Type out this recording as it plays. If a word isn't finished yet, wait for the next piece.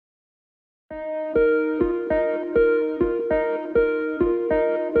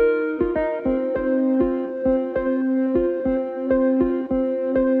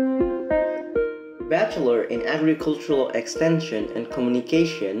in Agricultural Extension and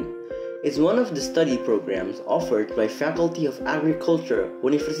Communication is one of the study programs offered by Faculty of Agriculture,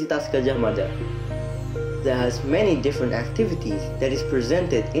 Universitas Gadjah Mada, that has many different activities that is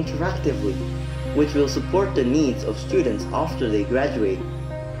presented interactively, which will support the needs of students after they graduate.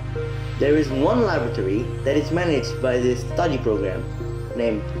 There is one laboratory that is managed by this study program,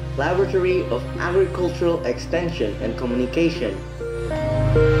 named Laboratory of Agricultural Extension and Communication.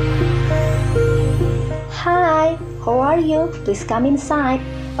 Hi, how are you? Please come inside.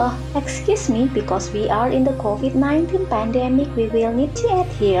 Excuse me, because we are in the COVID-19 pandemic, we will need to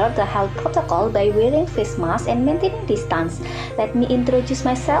adhere the health protocol by wearing face mask and maintaining distance. Let me introduce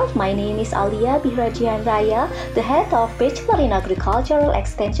myself. My name is Alia Bihrajian Raya, the head of Bachelor in Agricultural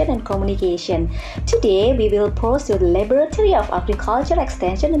Extension and Communication. Today, we will proceed to the Laboratory of Agricultural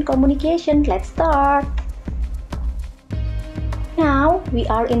Extension and Communication. Let's start. Now, we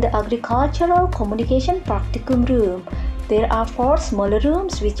are in the Agricultural Communication Practicum Room. There are 4 smaller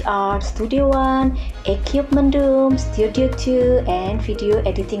rooms which are Studio 1, Equipment Room, Studio 2, and Video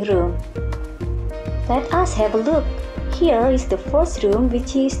Editing Room. Let us have a look. Here is the first room,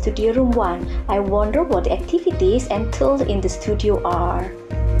 which is Studio Room 1. I wonder what the activities and tools in the studio are.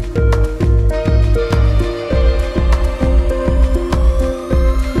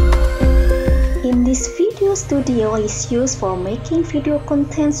 In this video studio is used for making video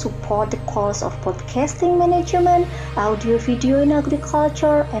content, support the course of podcasting management, audio video in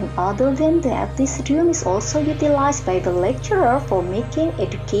agriculture, and other than that, this room is also utilized by the lecturer for making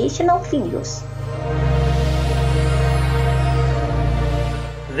educational videos.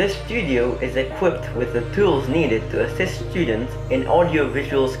 This studio is equipped with the tools needed to assist students in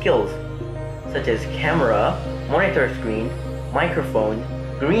audio-visual skills, such as camera, monitor screen, microphone,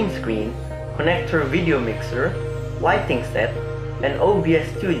 green screen, connector video mixer, lighting set, and OBS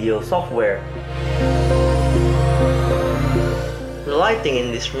Studio software. The lighting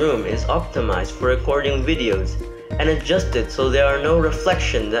in this room is optimized for recording videos and adjusted so there are no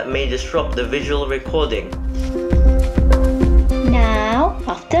reflections that may disrupt the visual recording. Now,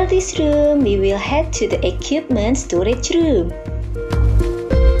 after this room, we will head to the equipment storage room.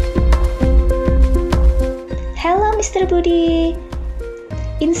 Hello, Mr. Budi.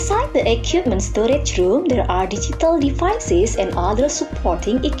 Inside the equipment storage room, there are digital devices and other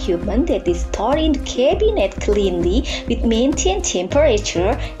supporting equipment that is stored in the cabinet cleanly with maintained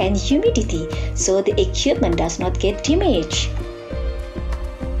temperature and humidity, so the equipment does not get damaged.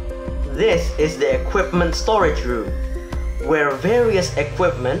 This is the equipment storage room, where various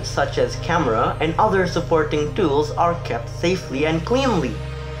equipment such as camera and other supporting tools are kept safely and cleanly,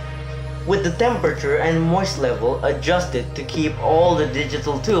 with the temperature and moist level adjusted to keep all the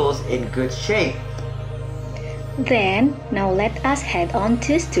digital tools in good shape. Then, now let us head on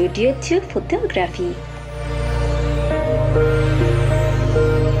to Studio 2 Photography.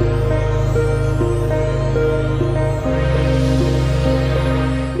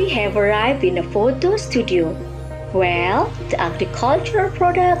 We have arrived in a photo studio. Well, the agricultural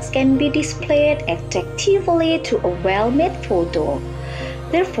products can be displayed attractively to a well-made photo.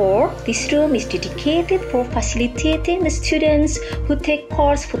 Therefore, this room is dedicated for facilitating the students who take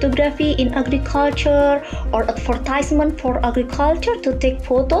course photography in agriculture or advertisement for agriculture to take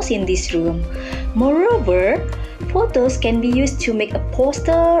photos in this room. Moreover, photos can be used to make a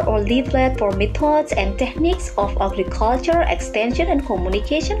poster or leaflet for methods and techniques of agriculture, extension, and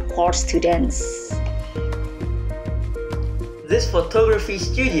communication course students. This photography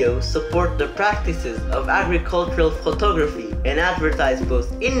studio supports the practices of agricultural photography and advertise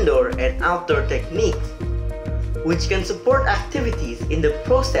both indoor and outdoor techniques, which can support activities in the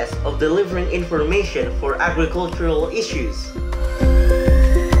process of delivering information for agricultural issues.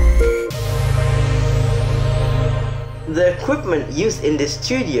 The equipment used in this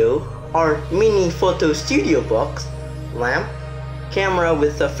studio are mini photo studio box, lamp, camera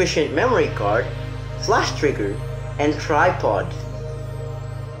with sufficient memory card, flash trigger, and tripod.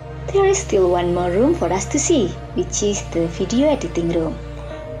 There is still one more room for us to see, which is the video editing room.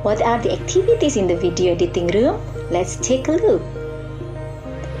 What are the activities in the video editing room? Let's take a look.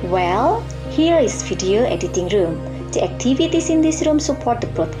 Well, here is video editing room. The activities in this room support the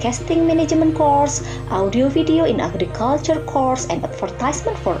broadcasting management course, audio video in agriculture course, and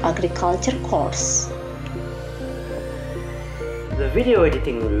advertisement for agriculture course. The video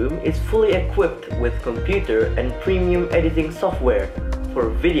editing room is fully equipped with computer and premium editing software for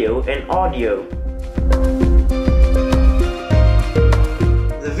video and audio.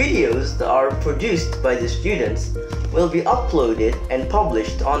 The videos that are produced by the students will be uploaded and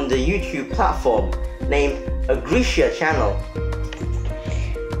published on the YouTube platform named Gadjah channel.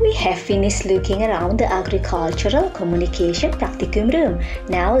 we have finished looking around the Agricultural Communication Practicum Room.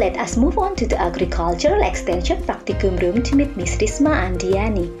 Now let us move on to the Agricultural Extension Practicum Room to meet Miss Risma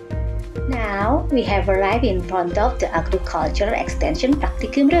Andiani. Now we have arrived in front of the Agricultural Extension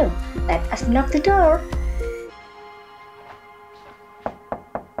Practicum Room. Let us knock the door.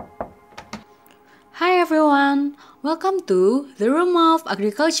 Hi everyone! Welcome to the Room of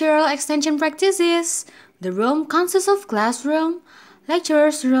Agricultural Extension Practices. The room consists of classroom,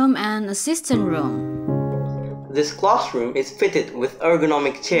 lecturer's room, and assistant room. This classroom is fitted with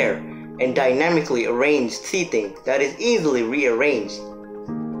ergonomic chair and dynamically arranged seating that is easily rearranged.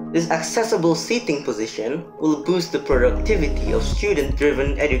 This accessible seating position will boost the productivity of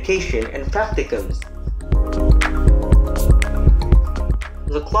student-driven education and practicums.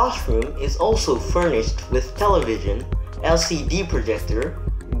 The classroom is also furnished with television, LCD projector,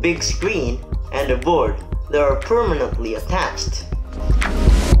 big screen, and a board that are permanently attached.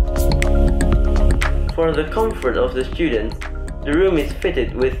 For the comfort of the students, the room is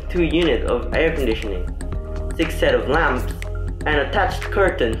fitted with 2 units of air conditioning, 6 sets of lamps, and attached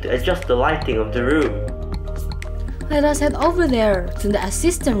curtain to adjust the lighting of the room. Let us head over there to the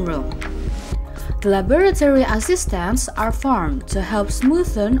assistant room. The laboratory assistants are formed to help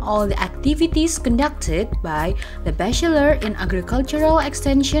smoothen all the activities conducted by the Bachelor in Agricultural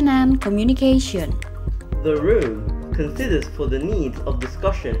Extension and Communication. The room considers for the needs of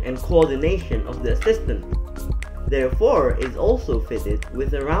discussion and coordination of the assistant. Therefore, is also fitted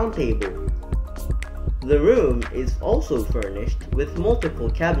with a round table. The room is also furnished with multiple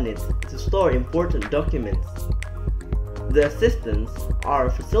cabinets to store important documents. The assistants are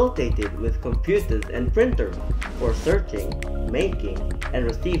facilitated with computers and printers for searching, making, and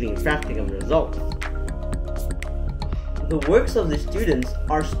receiving practicum results. The works of the students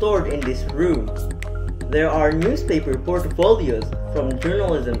are stored in this room. There are newspaper portfolios from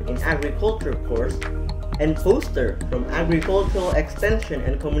Journalism in Agriculture course and poster from Agricultural Extension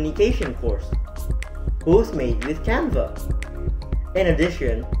and Communication course, both made with Canva. In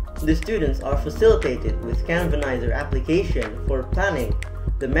addition, the students are facilitated with Canvanizer application for planning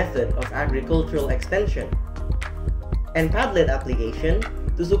the method of agricultural extension, and Padlet application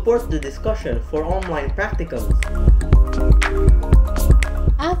to support the discussion for online practicums.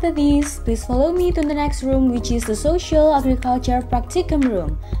 After this, please follow me to the next room, which is the Social Agriculture Practicum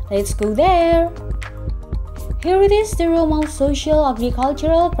Room. Let's go there! Here it is, the Room of Social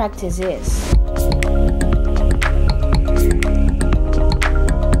Agricultural Practices.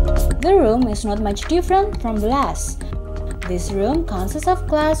 The room is not much different from the last. This room consists of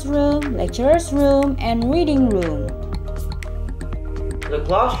classroom, lecturer's room, and reading room. The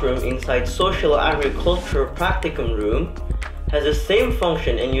classroom inside Social Agriculture Practicum Room has the same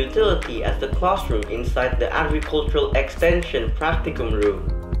function and utility as the classroom inside the Agricultural Extension Practicum Room.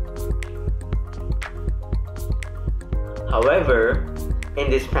 However, in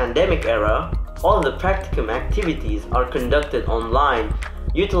this pandemic era, all the practicum activities are conducted online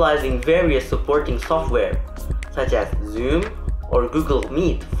utilizing various supporting software such as Zoom or Google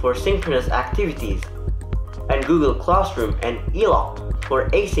Meet for synchronous activities, and Google Classroom and eLock for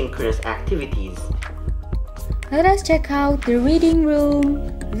asynchronous activities. Let us check out the reading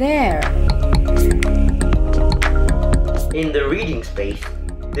room there. In the reading space,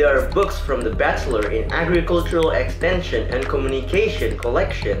 there are books from the Bachelor in Agricultural Extension and Communication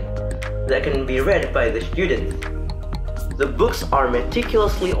collection that can be read by the students. The books are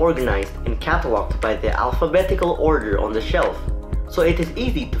meticulously organized and cataloged by the alphabetical order on the shelf, so it is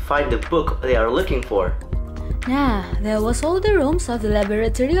easy to find the book they are looking for. Nah, that was all the rooms of the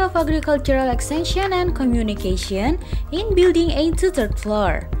Laboratory of Agricultural Extension and Communication in Building A to 3rd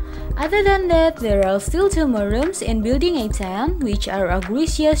floor. Other than that, there are still 2 more rooms in Building A10, which are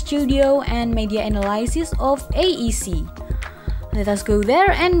Agricia Studio and Media Analysis of AEC. Let us go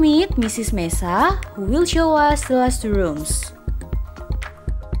there and meet Mrs. Mesa, who will show us the last 2 rooms.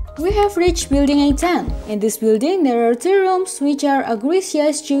 We have reached Building A10. In this building, there are 2 rooms, which are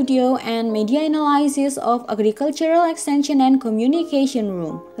Agricia Studio and Media Analysis of Agricultural Extension and Communication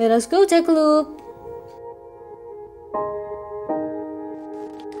Room. Let us go take a look.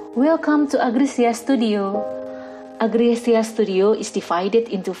 Welcome to Agricia Studio. Agricia Studio is divided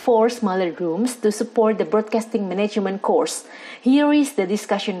into 4 smaller rooms to support the Broadcasting Management course. Here is the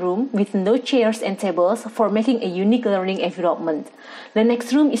discussion room with no chairs and tables for making a unique learning environment. The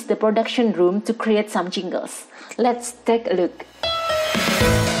next room is the production room to create some jingles. Let's take a look.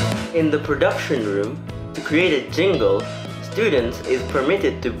 In the production room, to create a jingle, students is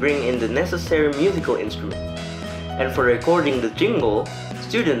permitted to bring in the necessary musical instrument. And for recording the jingle,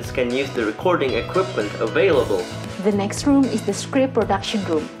 students can use the recording equipment available. The next room is the script production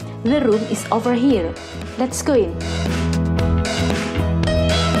room. The room is over here. Let's go in.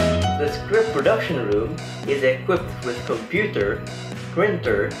 The script production room is equipped with computer,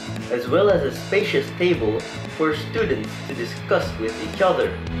 printer, as well as a spacious table for students to discuss with each other.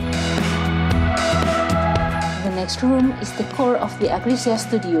 The next room is the core of the Agresia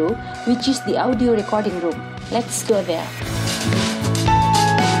studio, which is the audio recording room. Let's go there.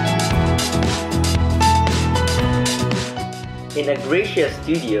 In Agresia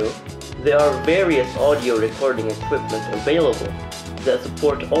Studio, there are various audio recording equipment available that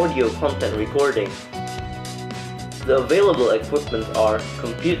support audio content recording. The available equipment are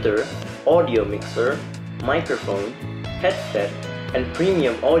computer, audio mixer, microphone, headset, and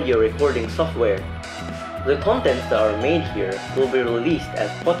premium audio recording software. The contents that are made here will be released as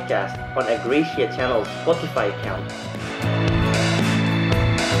podcasts on Agresia channel's Spotify account.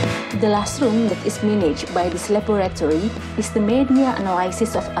 The last room that is managed by this laboratory is the Media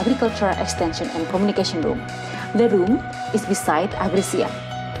Analysis of Agricultural Extension and Communication room. The room is beside Agresia.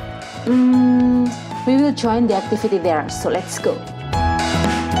 We will join the activity there, so let's go.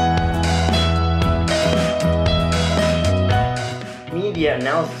 Media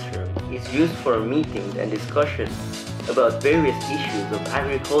Analysis room is used for meetings and discussions about various issues of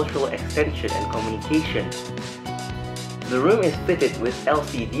agricultural extension and communication. The room is fitted with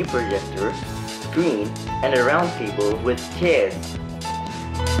LCD projector, screen, and a round table with chairs.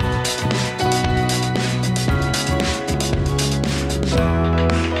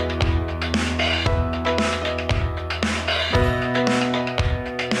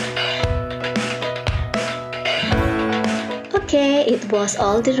 Okay, it was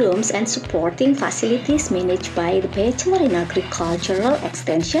all the rooms and supporting facilities managed by the Bachelor in Agricultural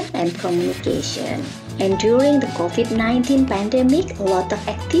Extension and Communication. And during the COVID-19 pandemic, a lot of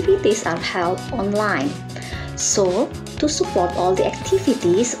activities are held online. So, to support all the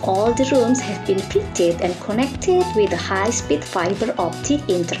activities, all the rooms have been fitted and connected with a high-speed fiber optic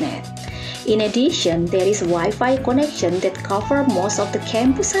internet. In addition, there is Wi-Fi connection that covers most of the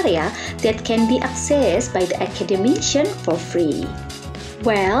campus area that can be accessed by the academician for free.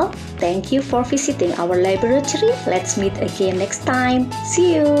 Well, thank you for visiting our laboratory. Let's meet again next time.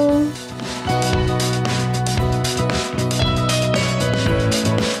 See you!